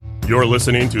You're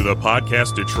listening to the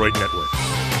Podcast Detroit Network.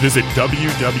 Visit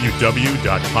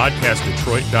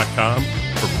www.podcastdetroit.com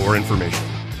for more information.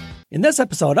 In this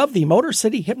episode of the Motor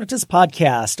City Hypnotist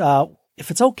Podcast, if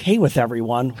it's okay with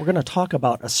everyone, we're going to talk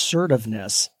about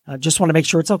assertiveness. I just want to make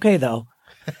sure it's okay, though,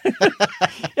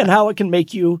 and how it can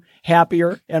make you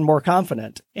happier and more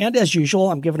confident. And as usual,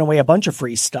 I'm giving away a bunch of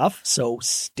free stuff, so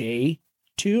stay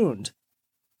tuned.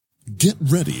 Get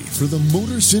ready for the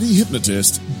Motor City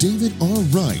Hypnotist, David R.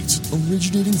 Wright,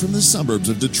 originating from the suburbs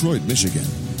of Detroit, Michigan.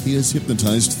 He has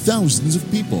hypnotized thousands of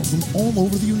people from all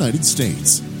over the United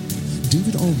States.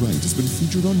 David R. Wright has been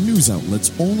featured on news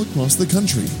outlets all across the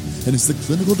country and is the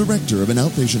clinical director of an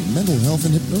outpatient mental health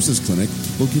and hypnosis clinic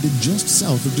located just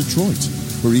south of Detroit,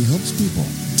 where he helps people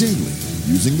daily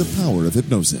using the power of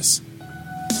hypnosis.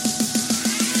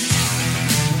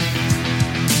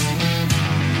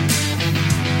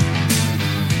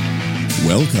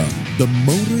 Welcome, the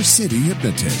Motor City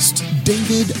Hypnotist,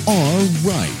 David R.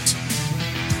 Wright.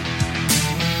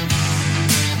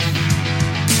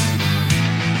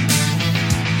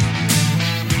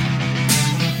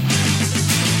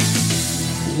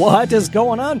 What is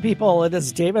going on, people? It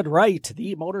is David Wright,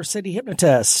 the Motor City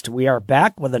Hypnotist. We are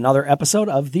back with another episode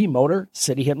of the Motor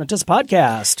City Hypnotist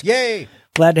Podcast. Yay!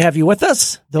 Glad to have you with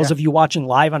us. Those of you watching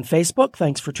live on Facebook,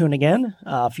 thanks for tuning in.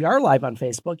 If you are live on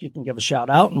Facebook, you can give a shout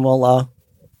out and we'll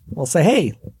say,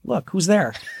 hey, look, who's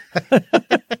there?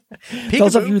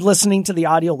 Those of you listening to the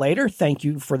audio later, thank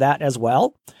you for that as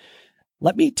well.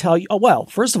 Let me tell you,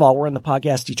 first of all, we're in the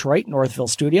Podcast Detroit, Northville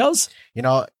Studios. You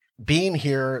know, being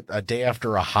here a day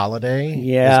after a holiday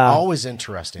is always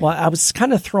interesting. Well, I was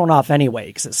kind of thrown off anyway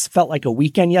because it felt like a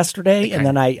weekend yesterday. Okay. And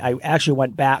then I actually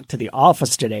went back to the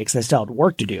office today because I still had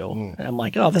work to do. And I'm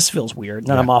like, oh, this feels weird. And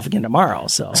then I'm off again tomorrow.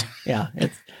 So,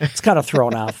 it's kind of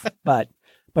thrown off. But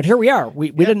here we are.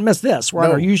 We didn't miss this. We're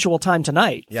on our usual time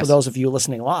tonight for those of you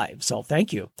listening live. So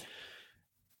thank you.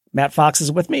 Matt Fox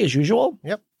is with me as usual.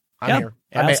 Yep. I'm here.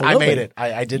 I made it.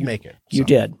 I did make it. So.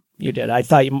 You did. I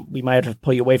thought we might have to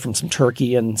pull you away from some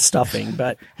turkey and stuffing,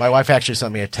 but my wife actually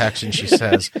sent me a text and she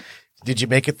says, "Did you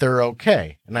make it there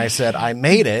okay?" And I said, "I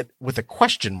made it with a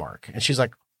question mark." And she's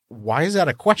like, "Why is that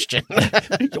a question?"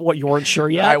 What, you weren't sure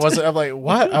yet? I wasn't. I'm like,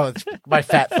 "What?" Oh, it's my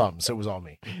fat thumbs. It was all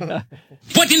me.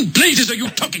 What in blazes are you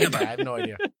talking about? I have no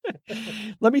idea.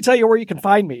 Let me tell you where you can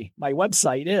find me. My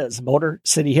website is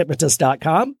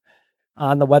motorcityhypnotist.com.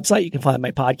 On the website, you can find my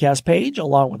podcast page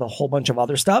along with a whole bunch of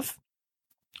other stuff.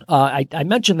 I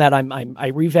mentioned that I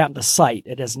revamped the site.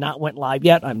 It has not went live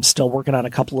yet. I'm still working on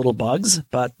a couple little bugs,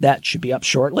 but that should be up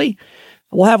shortly.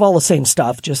 We'll have all the same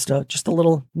stuff, just a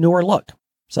little newer look.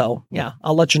 So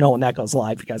I'll let you know when that goes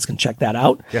live. You guys can check that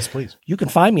out. Yes, please. You can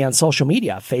find me on social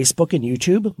media, Facebook and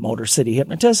YouTube, Motor City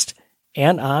Hypnotist,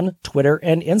 and on Twitter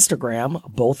and Instagram.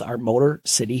 Both are Motor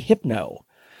City Hypno.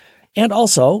 And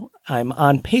also, I'm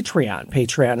on Patreon.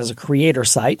 Patreon is a creator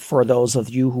site for those of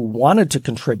you who wanted to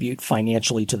contribute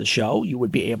financially to the show. You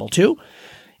would be able to.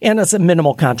 And it's a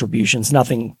minimal contributions.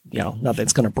 Nothing's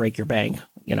going to break your bank,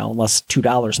 unless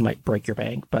 $2 might break your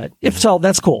bank. But if so,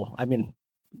 that's cool. I mean,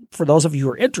 for those of you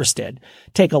who are interested,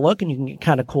 take a look and you can get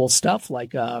kind of cool stuff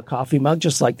like a coffee mug,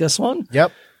 just like this one.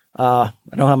 Yep. I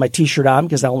don't have my t-shirt on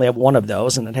because I only have one of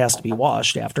those and it has to be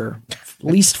washed after at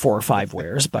least 4 or 5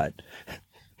 wears, But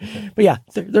yeah,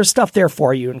 there's stuff there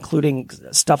for you, including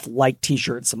stuff like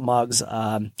T-shirts, mugs,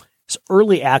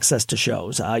 early access to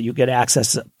shows. You get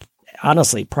access,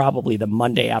 honestly, probably the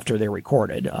Monday after they're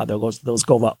recorded. Those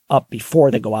go up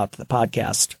before they go out to the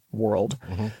podcast world.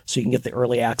 Mm-hmm. So you can get the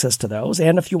early access to those.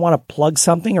 And if you want to plug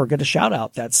something or get a shout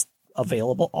out, that's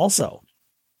available also.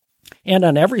 And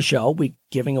on every show, we're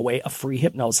giving away a free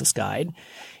hypnosis guide.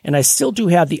 And I still do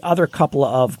have the other couple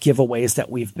of giveaways that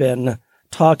we've been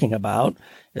talking about.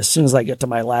 As soon as I get to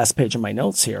my last page of my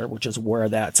notes here, which is where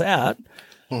that's at,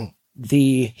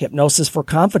 the Hypnosis for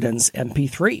Confidence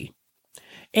MP3.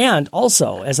 And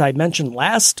also, as I mentioned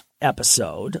last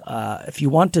episode, if you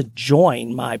want to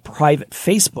join my private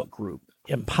Facebook group,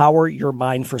 Empower Your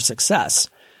Mind for Success,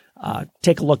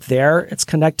 take a look there. It's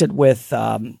connected with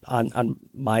on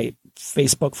my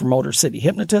Facebook for Motor City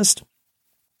Hypnotist.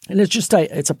 And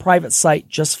it's a private site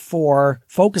just for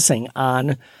focusing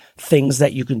on things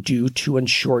that you can do to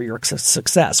ensure your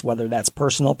success, whether that's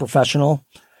personal, professional,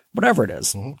 whatever it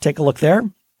is. Mm-hmm. Take a look there,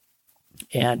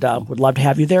 and would love to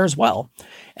have you there as well.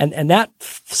 And that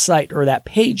site or that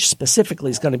page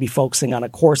specifically is going to be focusing on a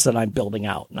course that I'm building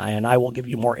out, and I will give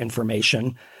you more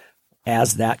information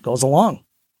as that goes along.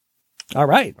 All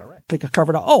right. I think I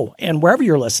covered it. Oh, and wherever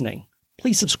you're listening,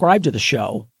 please subscribe to the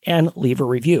show and leave a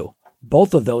review.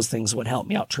 Both of those things would help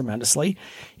me out tremendously.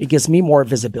 It gives me more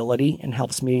visibility and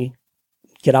helps me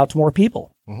get out to more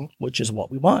people, which is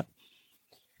what we want.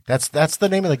 That's the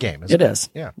name of the game. It is.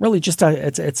 Yeah. Really just,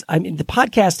 I mean, the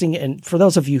podcasting, and for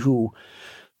those of you who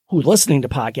listening to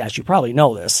podcasts, you probably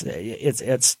know this.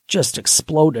 It's just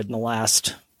exploded in the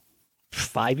last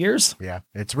 5 years. Yeah.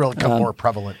 It's really become more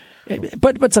prevalent.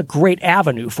 But it's a great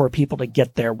avenue for people to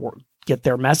get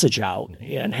their message out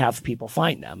and have people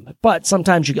find them. But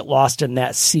sometimes you get lost in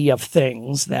that sea of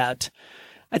things that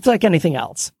it's like anything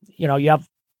else. You know, you have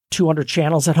 200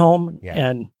 channels at home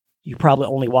and you probably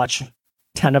only watch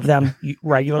 10 of them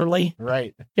regularly.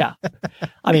 Right. Yeah.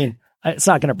 I mean, it's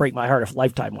not going to break my heart if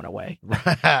Lifetime went away.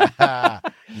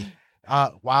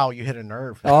 Wow, you hit a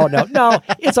nerve. Oh, no,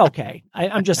 it's okay.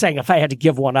 I'm just saying if I had to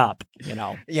give one up, you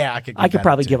know. Yeah, I could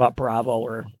probably give up Bravo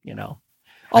or, you know.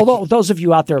 Although those of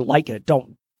you out there like it,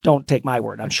 don't take my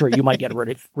word. I'm sure you might get rid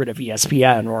of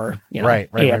ESPN or, you know,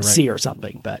 AMC or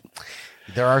something, but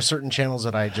there are certain channels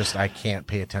that I can't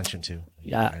pay attention to.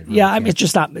 Yeah. I mean,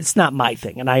 it's not my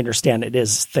thing. And I understand it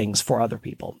is things for other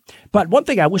people. But one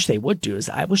thing I wish they would do is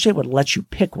I wish they would let you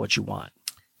pick what you want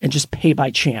and just pay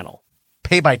by channel.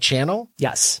 Pay by channel?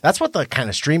 Yes. That's what the kind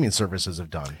of streaming services have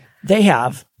done. They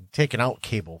have. Taken out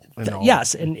cable.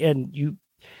 Yes. And you,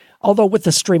 although with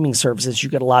the streaming services, you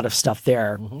get a lot of stuff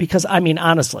there because, I mean,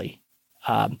 honestly,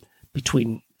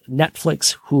 between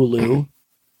Netflix, Hulu,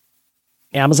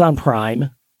 Amazon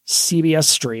Prime, CBS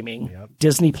streaming,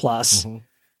 Disney Plus.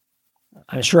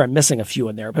 I'm sure I'm missing a few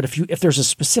in there, but if there's a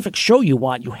specific show you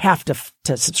want, you have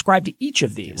to subscribe to each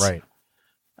of these. Right.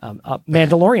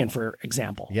 Mandalorian, for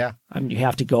example. Yeah. I mean, you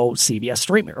have to go CBS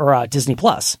streaming or Disney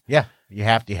Plus. Yeah. You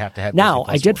have to have. Now,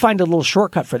 I did find a little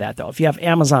shortcut for that though. If you have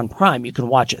Amazon Prime, you can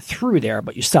watch it through there,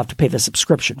 but you still have to pay the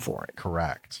subscription for it.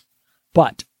 Correct.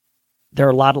 But there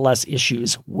are a lot of less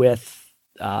issues with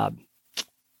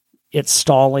it's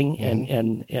stalling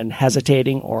and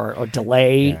hesitating or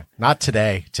delay. Yeah. Not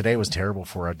today. Today was terrible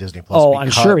for Disney Plus. Oh,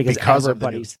 I'm sure because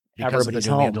everybody's of the new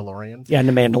home. Mandalorian. Yeah, and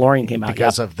the Mandalorian came out.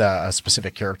 Because of the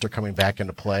specific character coming back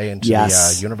into play into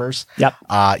the universe. Yep.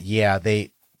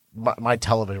 My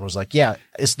television was like, yeah,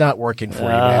 it's not working for you,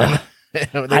 man.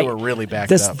 They were really backed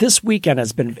up. This weekend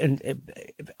has been,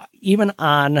 even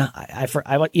on,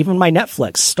 even my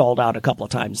Netflix stalled out a couple of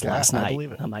times last night.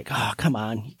 I'm like, oh, come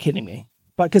on, you kidding me?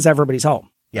 But because everybody's home.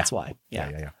 Yeah. That's why.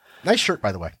 Yeah. Nice shirt,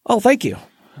 by the way. Oh, thank you.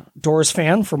 Doors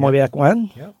fan from way back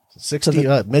when. Yeah.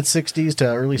 Mid 60s to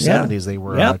early 70s, they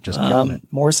were just killing it.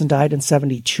 Morrison died in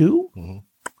 72,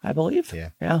 I believe.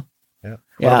 Yeah.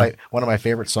 One of my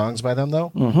favorite songs by them,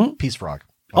 though, Peace Frog.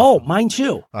 Oh, mine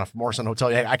too. Morrison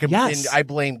Hotel. I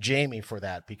blame Jamie for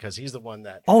that because he's the one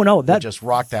that. Oh no, that just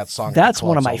rocked that song. That's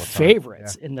one of my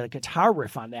favorites, and the guitar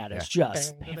riff on that is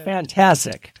just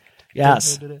fantastic.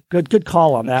 Yes, good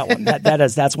call on that one.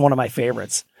 That's one of my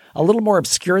favorites. A little more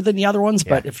obscure than the other ones,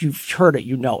 but if you've heard it,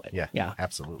 you know it. Yeah,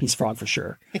 absolutely. Peace Frog for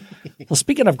sure. Well,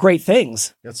 speaking of great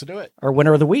things, let's do it. Our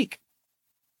winner of the week.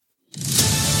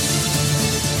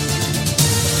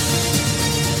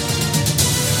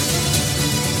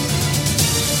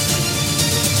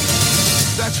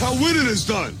 That's how winning is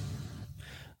done.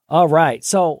 All right.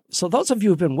 So those of you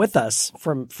who've been with us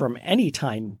from any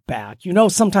time back, you know,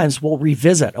 sometimes we'll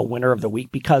revisit a winner of the week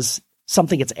because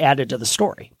something gets added to the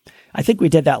story. I think we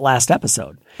did that last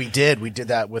episode. We did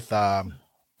that with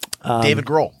David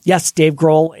Grohl. Yes, Dave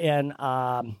Grohl and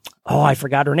I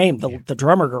forgot her name, the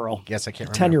drummer girl. Yes, I can't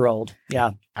remember. 10-year-old.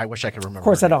 Yeah. I wish I could remember. Of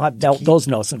course, I don't have those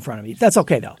notes in front of me. That's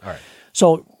okay though. All right.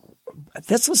 So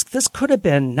this could have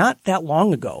been not that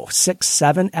long ago,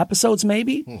 6-7 episodes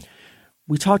maybe.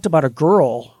 We talked about a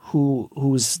girl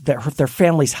who's their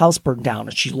family's house burned down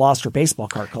and she lost her baseball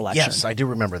card collection. Yes, I do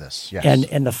remember this. Yes.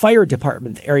 And the fire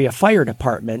department, the area fire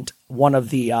department, one of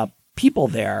the people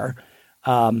there,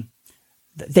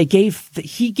 he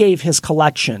gave his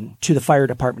collection to the fire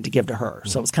department to give to her.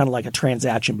 So it was kind of like a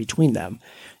transaction between them.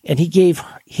 And he gave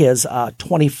his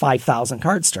 25,000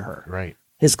 cards to her. Right.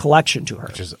 His collection to her.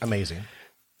 Which is amazing.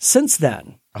 Since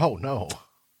then. Oh, no.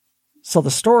 So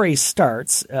the story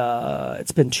starts,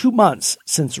 it's been 2 months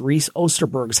since Reese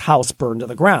Osterberg's house burned to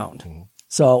the ground.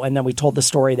 So, and then we told the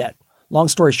story that, long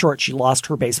story short, she lost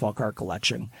her baseball card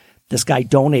collection. This guy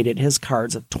donated his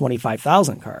cards of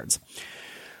 25,000 cards.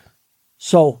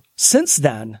 So since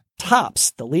then,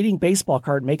 Topps, the leading baseball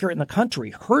card maker in the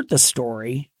country, heard the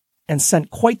story and sent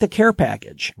quite the care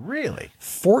package. Really?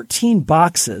 14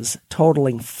 boxes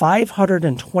totaling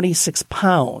 526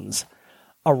 pounds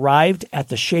arrived at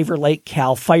the Shaver Lake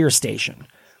Cal Fire Station,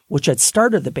 which had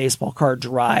started the baseball card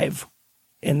drive,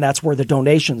 and that's where the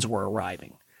donations were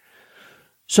arriving.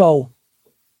 So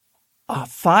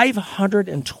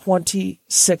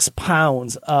 526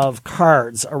 pounds of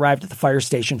cards arrived at the fire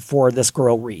station for this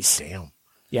girl, Reese. Damn.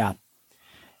 Yeah.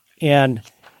 And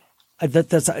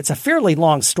it's a fairly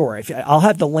long story. I'll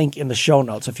have the link in the show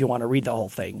notes if you want to read the whole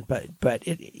thing. But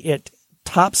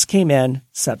Topps came in,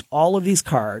 sent all of these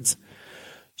cards.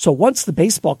 So once the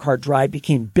baseball card drive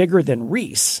became bigger than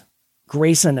Reese,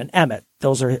 Grayson and Emmett,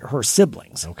 those are her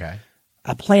siblings. Okay.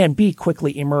 A plan B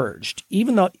quickly emerged.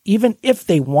 Even if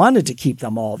they wanted to keep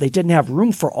them all, they didn't have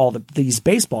room for all these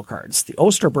baseball cards. The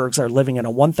Osterbergs are living in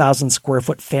a 1,000 square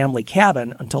foot family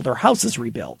cabin until their house is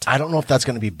rebuilt. I don't know if that's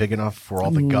going to be big enough for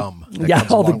all the gum. Yeah,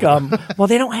 all the gum. Well,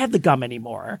 they don't have the gum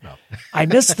anymore. No. I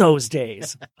miss those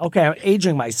days. Okay, I'm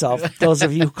aging myself. Those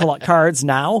of you who collect cards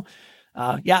now,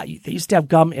 they used to have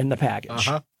gum in the package.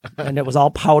 And it was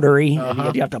all powdery,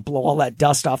 and you have to blow all that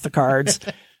dust off the cards.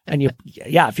 And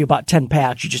if you bought 10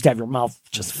 packs, you just have your mouth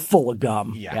just full of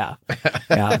gum. Yeah.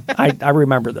 I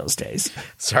remember those days.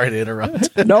 Sorry to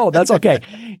interrupt. No, that's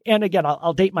okay. And again,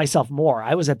 I'll date myself more.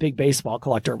 I was a big baseball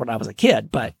collector when I was a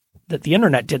kid, but the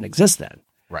internet didn't exist then.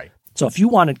 Right. So if you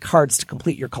wanted cards to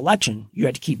complete your collection, you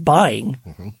had to keep buying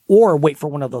or wait for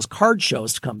one of those card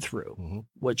shows to come through,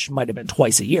 which might have been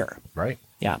twice a year. Right.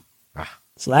 Yeah.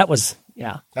 So that was,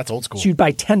 that's old school. So you'd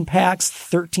buy 10 packs,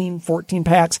 13, 14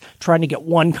 packs, trying to get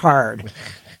one card.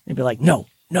 And be like, no.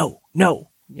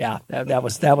 Yeah, that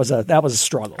was a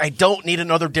struggle. I don't need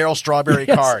another Darryl Strawberry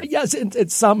card. Yes,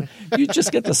 it's some, you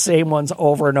just get the same ones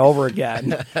over and over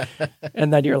again.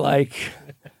 And then you're like,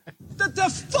 What the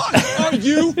fuck are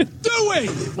you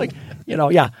doing? Like,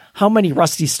 how many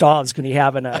rusty staves can you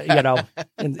have in a,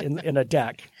 in a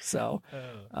deck? So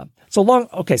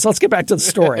let's get back to the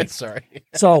story. Sorry.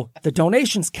 So the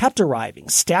donations kept arriving.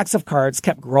 Stacks of cards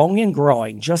kept growing and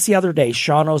growing. Just the other day,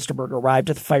 Sean Osterberg arrived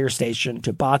at the fire station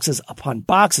to boxes upon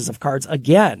boxes of cards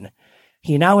again.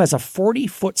 He now has a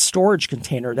 40-foot storage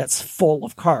container that's full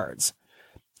of cards.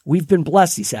 We've been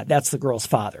blessed, he said. That's the girl's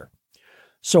father.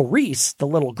 So Reese, the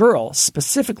little girl,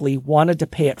 specifically wanted to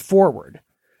pay it forward.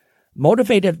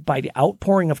 Motivated by the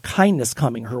outpouring of kindness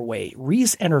coming her way,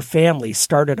 Reese and her family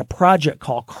started a project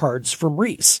called Cards from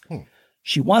Reese.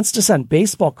 She wants to send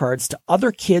baseball cards to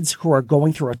other kids who are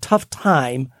going through a tough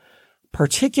time,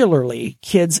 particularly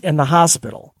kids in the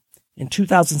hospital. In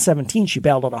 2017, she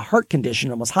battled a heart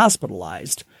condition and was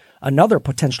hospitalized, another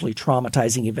potentially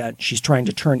traumatizing event she's trying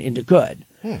to turn into good.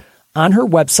 On her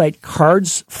website,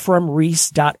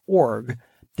 cardsfromreese.org,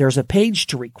 there's a page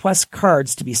to request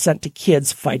cards to be sent to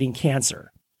kids fighting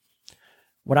cancer.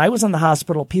 When I was in the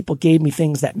hospital, people gave me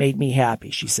things that made me happy,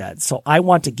 she said. So I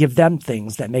want to give them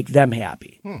things that make them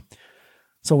happy.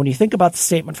 So when you think about the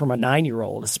statement from a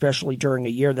 9-year-old, especially during a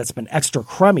year that's been extra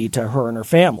crummy to her and her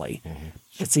family,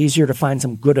 it's easier to find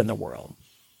some good in the world.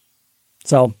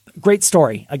 So great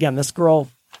story. Again, this girl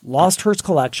lost her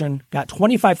collection, got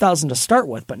 $25,000 to start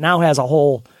with, but now has a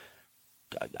whole,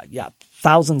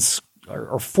 thousands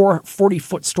or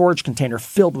 40-foot storage container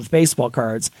filled with baseball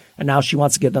cards, and now she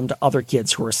wants to give them to other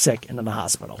kids who are sick and in the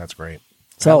hospital. That's great.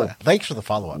 So thanks for the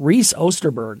follow-up. Reese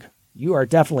Osterberg, you are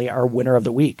definitely our winner of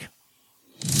the week.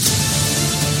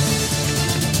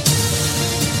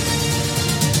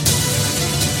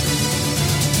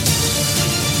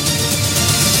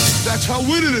 That's how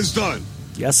winning is done.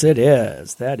 Yes, it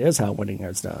is. That is how winning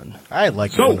is done. I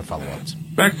like doing the follow-ups.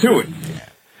 Back to it.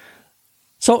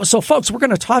 So folks, we're going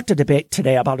to talk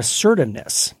today about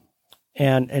assertiveness.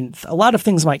 And a lot of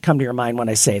things might come to your mind when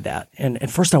I say that.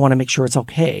 And first I want to make sure it's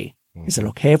okay. Is it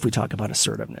okay if we talk about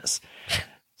assertiveness?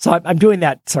 So I'm doing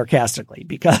that sarcastically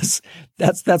because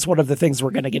that's one of the things we're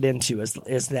going to get into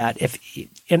is that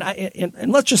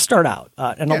and let's just start out.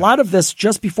 A lot of this,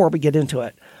 just before we get into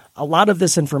it, a lot of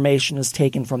this information is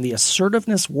taken from the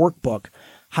Assertiveness Workbook,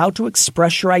 How to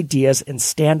Express Your Ideas and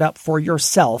Stand Up for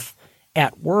Yourself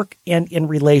at Work and in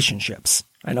Relationships.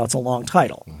 I know it's a long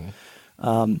title.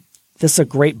 This is a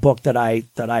great book that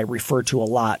I refer to a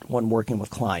lot when working with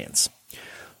clients.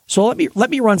 So let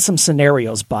me run some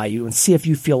scenarios by you and see if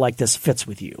you feel like this fits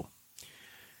with you.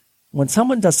 When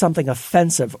someone does something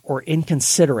offensive or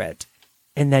inconsiderate,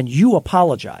 and then you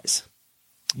apologize,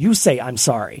 you say, "I'm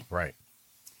sorry." Right.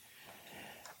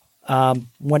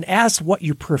 When asked what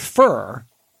you prefer,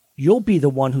 you'll be the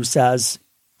one who says,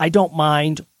 "I don't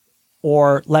mind,"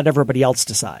 or "let everybody else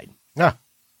decide." Yeah.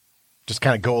 Just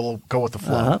kind of go with the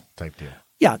flow type deal.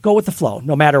 Yeah, go with the flow,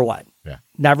 no matter what. Yeah.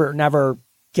 Never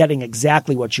getting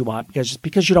exactly what you want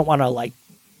because you don't want to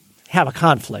have a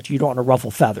conflict. You don't want to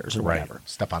ruffle feathers or whatever.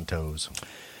 Step on toes.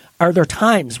 Are there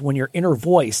times when your inner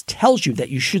voice tells you that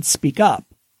you should speak up,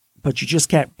 but you just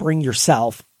can't bring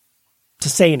yourself to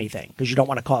say anything because you don't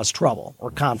want to cause trouble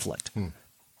or conflict?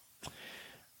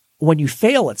 when you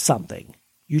fail at something,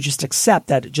 you just accept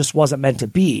that it just wasn't meant to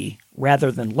be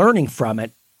rather than learning from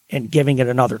it and giving it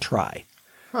another try.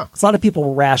 Huh. 'Cause a lot of people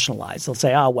will rationalize. They'll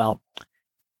say, oh, well,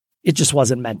 it just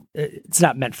wasn't meant. It's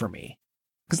not meant for me.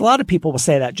 Because a lot of people will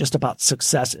say that just about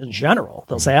success in general.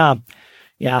 They'll say,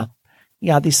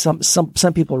 these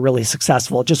some people are really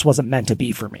successful. It just wasn't meant to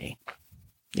be for me.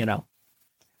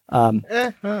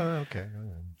 Okay.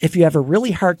 If you have a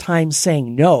really hard time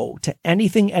saying no to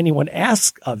anything anyone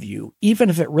asks of you, even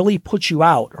if it really puts you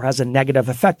out or has a negative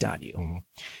effect on you,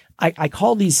 I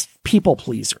call these people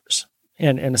pleasers.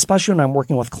 And especially when I'm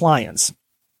working with clients,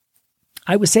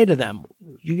 I would say to them,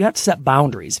 you have to set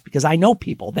boundaries, because I know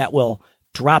people that will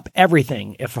drop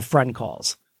everything if a friend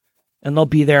calls, and they'll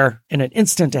be there in an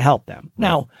instant to help them.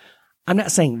 Now, I'm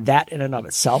not saying that in and of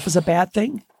itself is a bad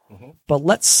thing, but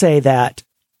let's say that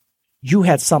you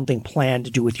had something planned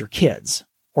to do with your kids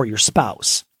or your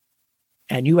spouse,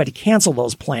 and you had to cancel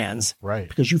those plans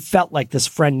because you felt like this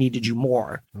friend needed you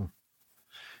more.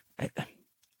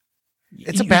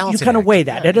 It's a balance. You kind of weigh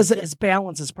that. It's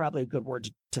balance is probably a good word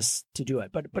to do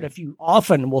it. But if you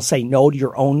often will say no to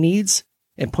your own needs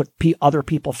and put other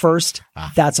people first,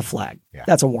 that's a flag. Yeah.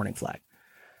 That's a warning flag.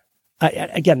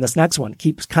 Again, this next one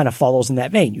kind of follows in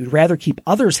that vein. You'd rather keep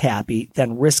others happy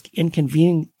than risk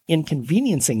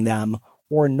inconveniencing them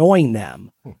or annoying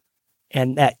them,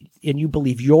 and you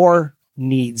believe your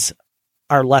needs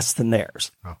are less than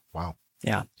theirs. Oh, wow.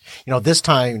 Yeah. This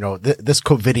time, this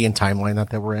COVIDian timeline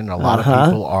that we're in, a lot of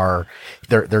people are,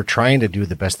 they're trying to do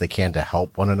the best they can to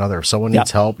help one another. If someone needs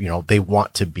help, they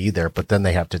want to be there, but then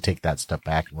they have to take that step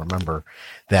back and remember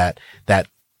that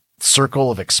circle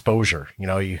of exposure,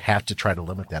 you have to try to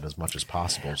limit that as much as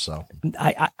possible. So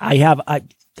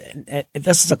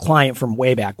this is a client from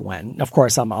way back when. Of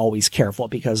course, I'm always careful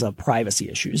because of privacy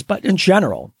issues, but in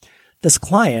general, this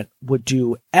client would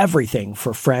do everything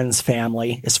for friends,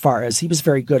 family, he was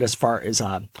very good as far as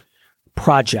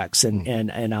projects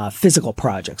and physical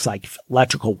projects like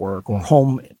electrical work or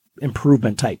home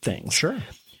improvement type things. Sure.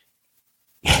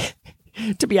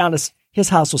 To be honest, his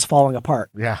house was falling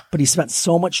apart. Yeah. But he spent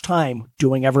so much time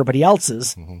doing everybody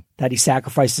else's that he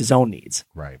sacrificed his own needs.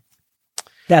 Right.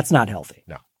 That's not healthy.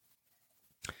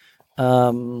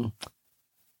 No.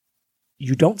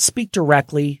 You don't speak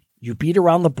directly. You beat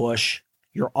around the bush.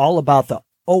 You're all about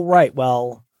right,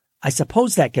 well, I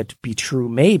suppose that could be true,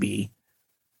 maybe.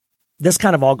 This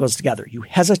kind of all goes together. You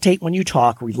hesitate when you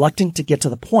talk, reluctant to get to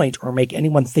the point or make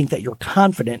anyone think that you're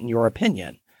confident in your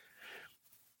opinion.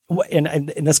 And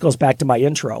this goes back to my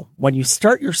intro. When you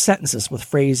start your sentences with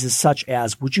phrases such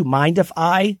as, would you mind if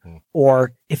I,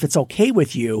 or if it's okay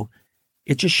with you,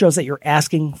 it just shows that you're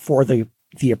asking for the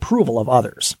approval of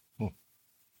others.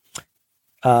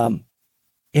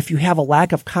 If you have a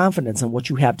lack of confidence in what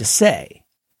you have to say,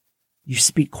 you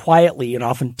speak quietly and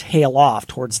often tail off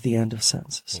towards the end of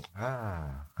sentences.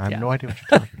 I have no idea what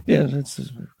you're talking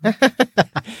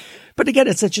about. But again,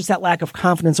 it's just that lack of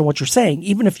confidence in what you're saying.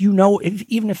 Even if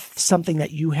even if something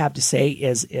that you have to say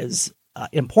is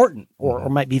important or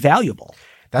might be valuable,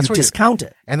 you discount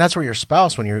it. And that's where your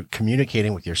spouse, when you're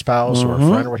communicating with your spouse or a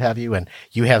friend or what have you, and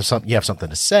you have something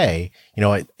to say,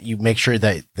 you make sure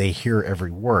that they hear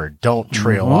every word. Don't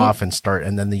trail off and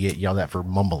then they get yelled at for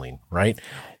mumbling, right?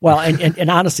 Well, and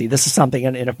honestly, this is something,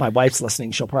 and if my wife's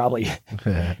listening, she'll probably,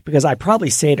 because I probably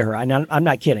say to her, I'm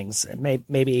not kidding,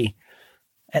 maybe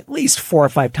at least 4 or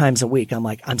 5 times a week, I'm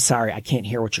like, I'm sorry, I can't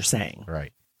hear what you're saying.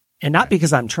 Right. And not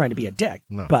because I'm trying to be a dick,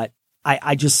 but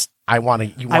I want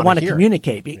to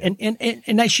communicate.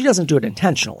 And she doesn't do it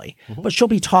intentionally, but she'll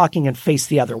be talking and face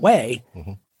the other way,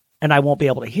 and I won't be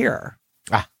able to hear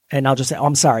her. And I'll just say,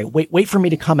 I'm sorry, wait for me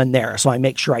to come in there so I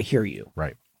make sure I hear you.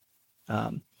 Right.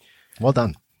 Well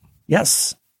done.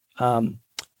 Yes.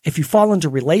 If you fall into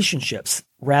relationships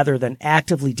rather than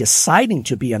actively deciding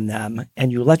to be in them,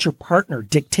 and you let your partner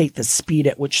dictate the speed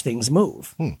at which things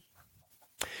move.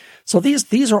 So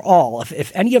these are all,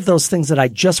 if any of those things that I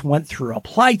just went through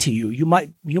apply to you, you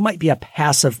might be a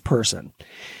passive person.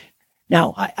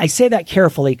 Now, I say that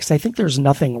carefully because I think there's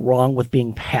nothing wrong with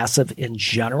being passive in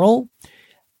general.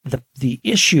 The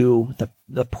issue,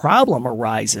 the problem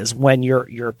arises when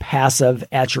you're passive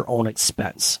at your own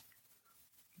expense.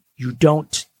 You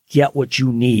don't get what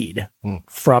you need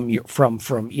from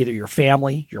either your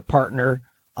family, your partner,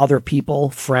 other people,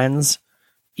 friends,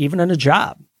 even in a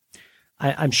job.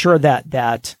 I'm sure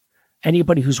that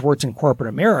anybody who's worked in corporate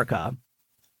America,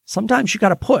 sometimes you got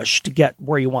to push to get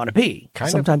where you want to be.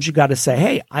 Sometimes you got to say,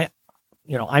 hey, I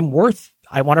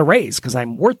want to raise because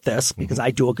I'm worth this because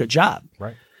I do a good job.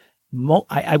 Right.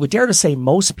 I would dare to say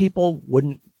most people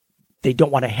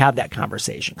don't want to have that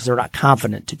conversation because they're not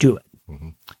confident to do it.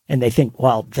 And they think,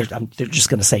 well, they're just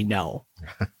going to say no.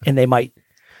 And they might.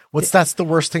 That's the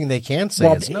worst thing they can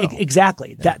say is no.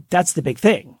 Exactly. Yeah. That's the big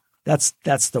thing. That's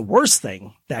the worst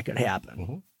thing that could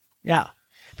happen. Yeah.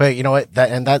 But you know what?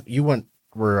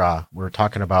 We're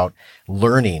talking about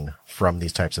learning from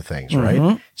these types of things,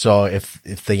 right? So if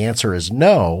the answer is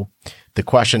no, the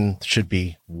question should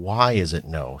be, why is it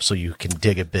no? So you can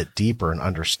dig a bit deeper and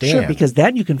understand. Sure, because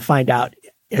then you can find out,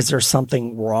 is there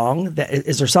something wrong?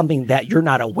 Is there something that you're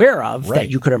not aware of that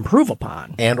you could improve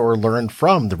upon? And or learn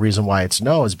from the reason why it's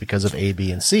no is because of A,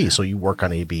 B, and C. So you work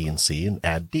on A, B, and C and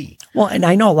add D. Well, and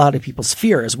I know a lot of people's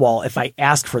fear is, well, if I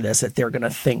ask for this, that they're going to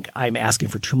think I'm asking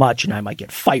for too much and I might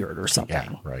get fired or something.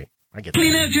 Yeah, right. I get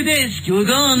Clean that. out your desk. You're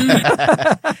gone.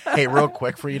 Hey, real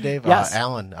quick for you, Dave. Yes.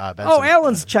 Alan Benson. Oh,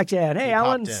 Alan's checked in. Hey, he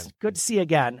Alan, popped in. good to see you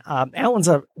again. Alan's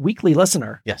a weekly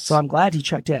listener. Yes. So I'm glad he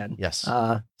checked in. Yes.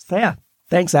 So yeah,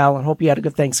 thanks, Alan. Hope you had a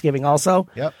good Thanksgiving also.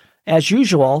 Yep. As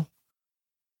usual.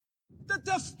 What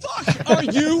the fuck are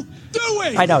you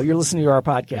doing? I know, you're listening to our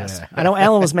podcast. Yeah. I know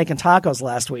Alan was making tacos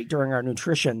last week during our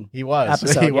nutrition He was.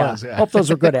 episode. He was, yeah. Hope those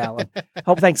were good, Alan.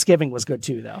 Hope Thanksgiving was good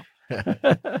too, though.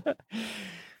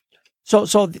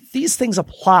 So these things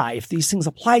apply. If these things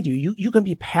apply to you, you can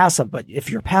be passive, but if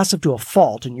you're passive to a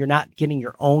fault and you're not getting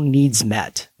your own needs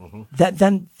met,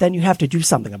 then you have to do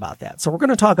something about that. So we're going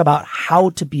to talk about how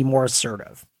to be more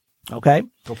assertive. Okay?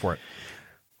 Go for it.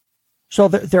 So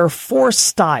there are 4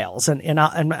 styles, and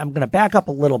I'm going to back up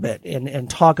a little bit and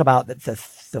talk about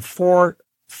the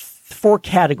four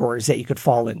categories that you could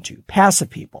fall into. Passive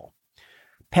people.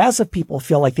 Passive people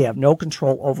feel like they have no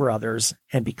control over others,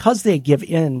 and because they give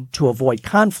in to avoid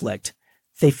conflict,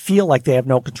 they feel like they have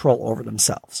no control over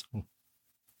themselves.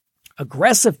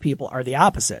 Aggressive people are the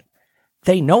opposite.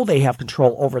 They know they have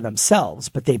control over themselves,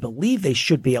 but they believe they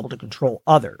should be able to control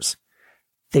others.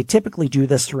 They typically do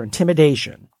this through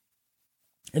intimidation.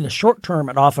 In the short term,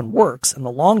 it often works. In the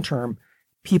long term,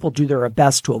 people do their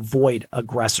best to avoid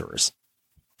aggressors.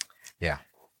 Yeah.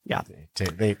 Yeah.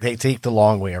 They take the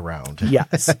long way around.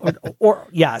 Yes. Or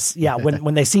yes. Yeah.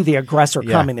 When they see the aggressor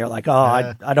coming, they're like,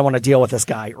 I don't want to deal with this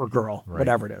guy or girl,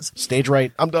 whatever it is. Stage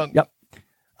right. I'm done. Yep.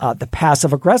 The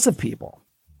passive aggressive people,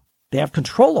 they have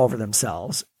control over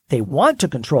themselves. They want to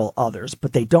control others,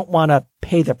 but they don't want to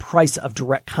pay the price of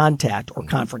direct contact or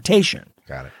confrontation.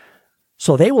 Got it.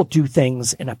 So they will do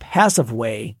things in a passive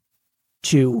way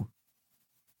to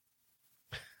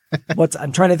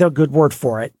I'm trying to think of a good word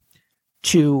for it,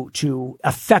 to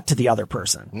affect the other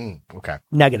person Okay.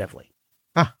 negatively.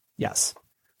 Yes.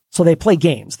 So they play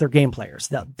games. They're game players.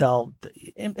 They'll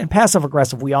in passive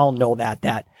aggressive, we all know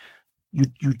that you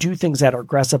do things that are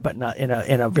aggressive, but not in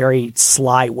a very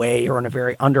sly way or in a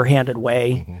very underhanded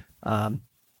way.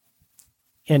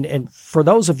 And for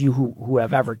those of you who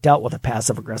have ever dealt with a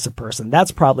passive aggressive person,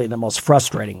 that's probably the most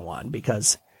frustrating one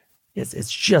because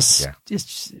it's just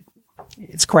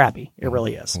it's crappy. It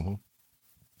really is.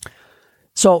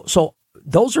 So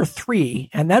those are 3,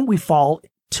 and then we fall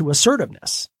to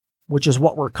assertiveness, which is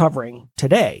what we're covering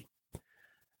today.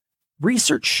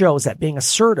 Research shows that being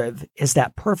assertive is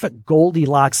that perfect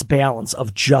Goldilocks balance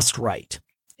of just right.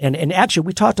 And actually,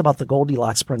 we talked about the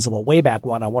Goldilocks principle way back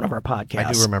on one of our podcasts.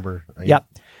 I do remember. Yep.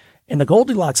 And the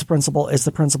Goldilocks principle is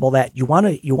the principle that you want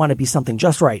to be something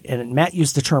just right. And Matt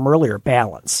used the term earlier,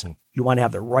 balance. You want to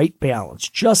have the right balance,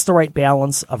 just the right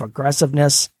balance of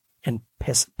aggressiveness and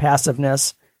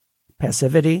passiveness,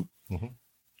 passivity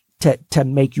to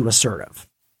make you assertive.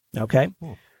 Okay.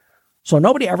 So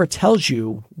nobody ever tells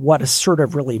you what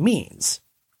assertive really means.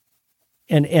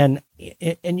 And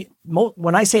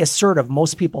when I say assertive,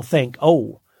 most people think,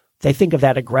 they think of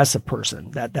that aggressive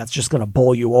person that's just going to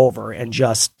bowl you over and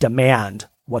just demand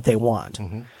what they want.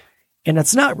 And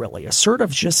it's not really.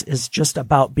 Assertive is just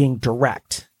about being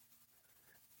direct.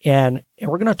 And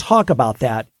we're going to talk about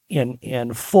that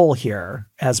in full here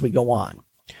as we go on.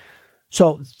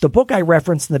 So the book I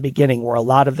referenced in the beginning, where a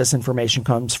lot of this information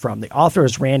comes from, the author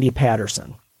is Randy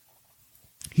Patterson.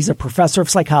 He's a professor of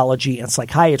psychology and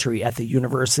psychiatry at the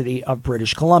University of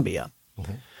British Columbia.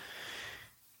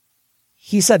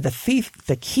 He said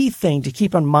the key thing to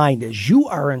keep in mind is you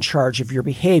are in charge of your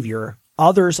behavior.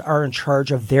 Others are in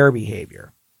charge of their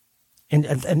behavior.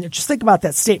 And just think about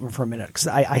that statement for a minute, because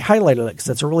I highlighted it because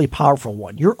it's a really powerful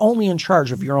one. You're only in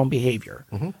charge of your own behavior.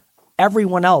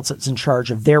 Everyone else is in charge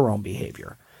of their own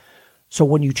behavior. So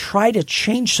when you try to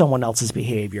change someone else's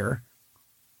behavior,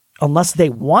 unless they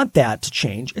want that to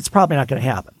change, it's probably not going to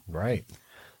happen. Right.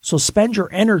 So spend your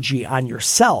energy on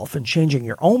yourself and changing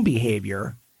your own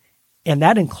behavior. And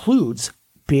that includes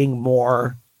being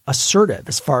more assertive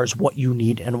as far as what you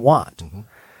need and want.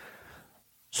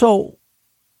 So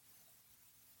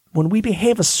when we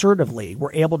behave assertively,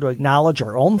 we're able to acknowledge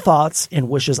our own thoughts and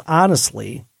wishes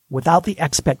honestly without the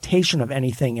expectation of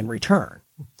anything in return.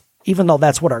 Even though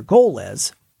that's what our goal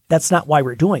is, that's not why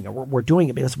we're doing it. We're doing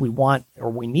it because we want or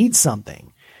we need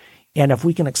something. And if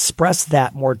we can express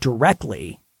that more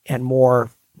directly and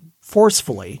more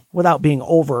forcefully without being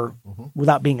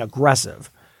without being aggressive,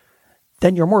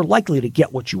 then you're more likely to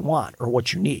get what you want or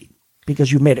what you need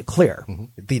because you've made it clear.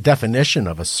 The definition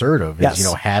of assertive is,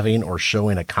 Yes. having or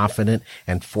showing a confident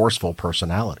and forceful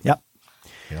personality. Yep.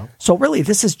 So really,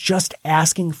 this is just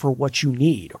asking for what you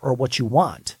need or what you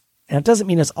want. And it doesn't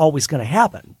mean it's always going to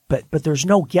happen, but there's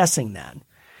no guessing then.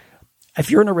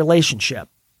 If you're in a relationship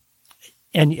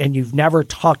and you've never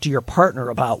talked to your partner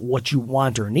about what you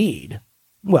want or need,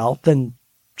 well, then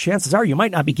chances are you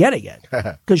might not be getting it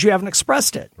because you haven't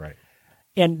expressed it. Right.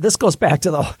 And this goes back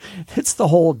to it's the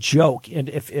whole joke in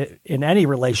any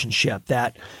relationship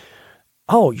that,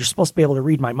 oh, you're supposed to be able to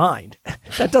read my mind.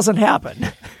 That doesn't happen.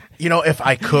 If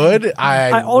I could,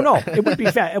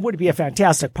 it would be a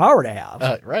fantastic power to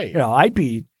have. Right. I'd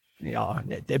be,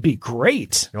 it'd be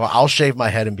great. I'll shave my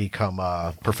head and become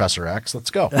Professor X. Let's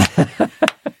go.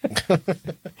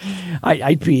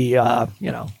 I'd be,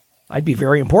 I'd be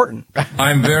very important.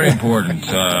 I'm very important.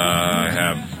 I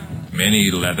have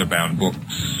many leather-bound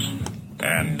books,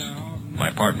 and my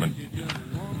apartment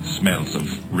smells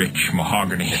of rich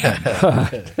mahogany.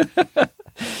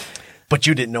 But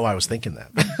you didn't know I was thinking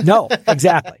that. No,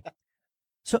 exactly.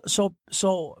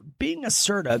 So being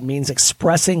assertive means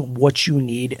expressing what you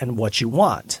need and what you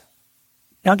want.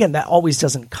 Now, again, that always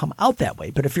doesn't come out that way.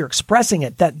 But if you're expressing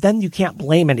it, then you can't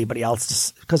blame anybody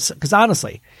else. Because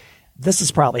honestly, this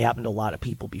has probably happened to a lot of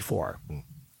people before.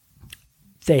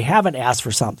 They haven't asked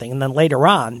for something, and then later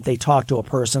on, they talk to a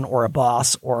person or a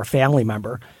boss or a family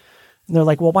member, and they're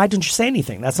like, well, why didn't you say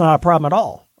anything? That's not a problem at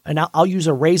all. And I'll use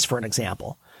a raise for an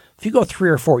example. If you go 3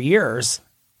 or 4 years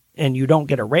and you don't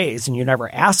get a raise and you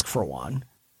never ask for one,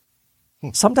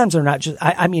 sometimes they're not just,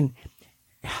 I mean,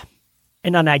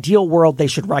 in an ideal world, they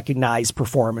should recognize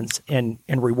performance and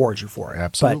reward you for it.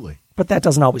 Absolutely. But that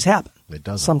doesn't always happen. It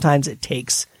doesn't. Sometimes it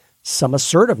takes some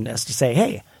assertiveness to say,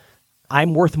 hey,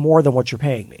 I'm worth more than what you're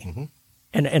paying me.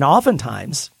 And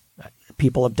oftentimes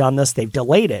people have done this. They've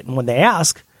delayed it. And when they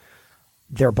ask,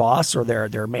 their boss or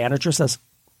their manager says,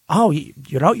 oh,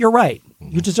 you're right.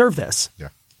 You deserve this. Yeah.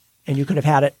 And you could have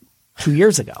had it 2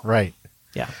 years ago. Right.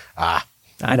 Yeah.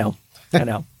 I know.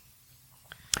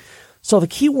 So the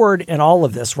key word in all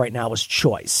of this right now is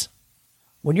choice.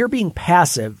 When you're being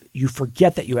passive, you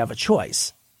forget that you have a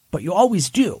choice, but you always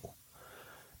do.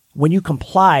 When you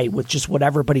comply with just what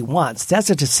everybody wants, that's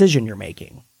a decision you're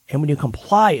making. And when you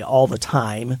comply all the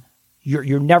time,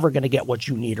 you're never going to get what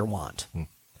you need or want.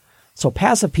 So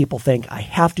passive people think, I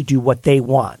have to do what they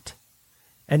want.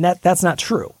 And that's not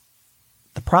true.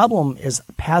 The problem is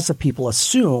passive people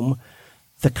assume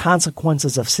the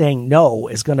consequences of saying no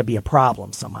is going to be a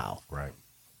problem somehow. Right.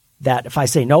 That if I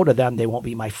say no to them, they won't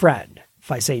be my friend.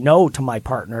 If I say no to my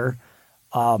partner,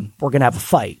 we're going to have a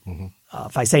fight.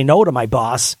 If I say no to my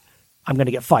boss, I'm going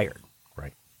to get fired.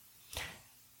 Right.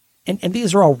 And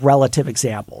these are all relative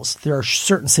examples. There are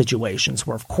certain situations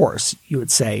where, of course, you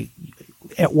would say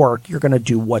at work, you're going to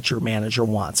do what your manager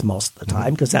wants most of the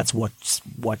time because that's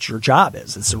what your job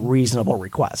is. It's a reasonable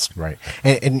request. Right.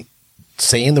 And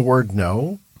saying the word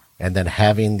no and then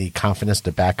having the confidence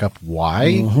to back up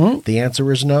why the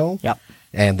answer is no. Yep.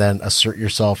 And then assert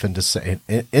yourself into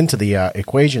the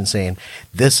equation saying,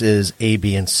 this is A,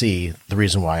 B, and C, the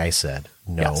reason why I said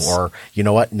no. Yes. Or, you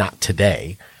know what, not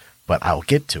today, but I'll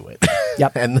get to it.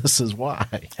 Yep. And this is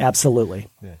why. Absolutely.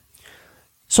 Yeah.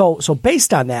 So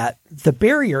based on that, the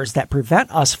barriers that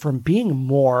prevent us from being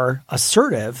more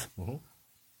assertive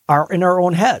are in our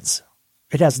own heads.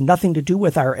 It has nothing to do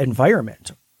with our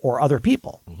environment or other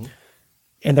people.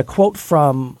 And the quote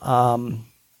from, I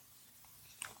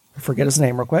forget his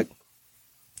name real quick.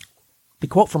 The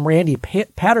quote from Randy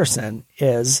Patterson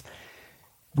is,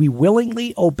 we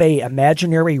willingly obey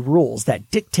imaginary rules that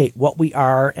dictate what we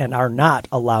are and are not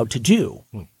allowed to do.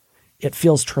 It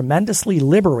feels tremendously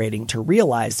liberating to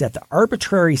realize that the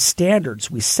arbitrary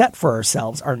standards we set for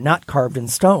ourselves are not carved in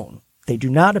stone. They do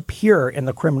not appear in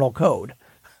the criminal code.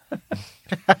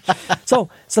 So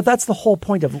that's the whole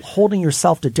point of holding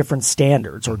yourself to different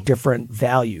standards or different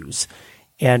values.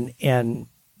 And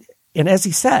as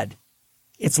he said,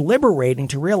 it's liberating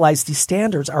to realize these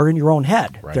standards are in your own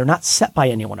head. Right. They're not set by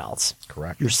anyone else.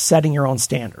 Correct. You're setting your own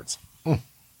standards.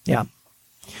 Yeah.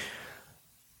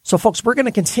 So, folks, we're going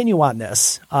to continue on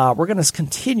this. We're going to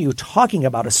continue talking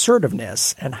about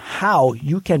assertiveness and how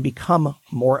you can become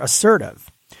more assertive.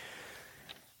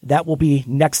 That will be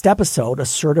next episode,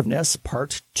 Assertiveness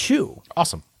Part 2.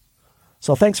 Awesome.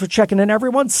 So thanks for checking in,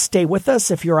 everyone. Stay with us.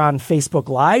 If you're on Facebook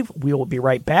Live, we will be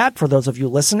right back. For those of you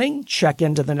listening, check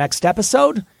into the next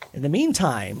episode. In the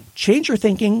meantime, change your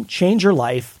thinking, change your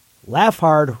life, laugh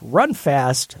hard, run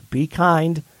fast, be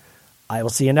kind. I will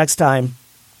see you next time.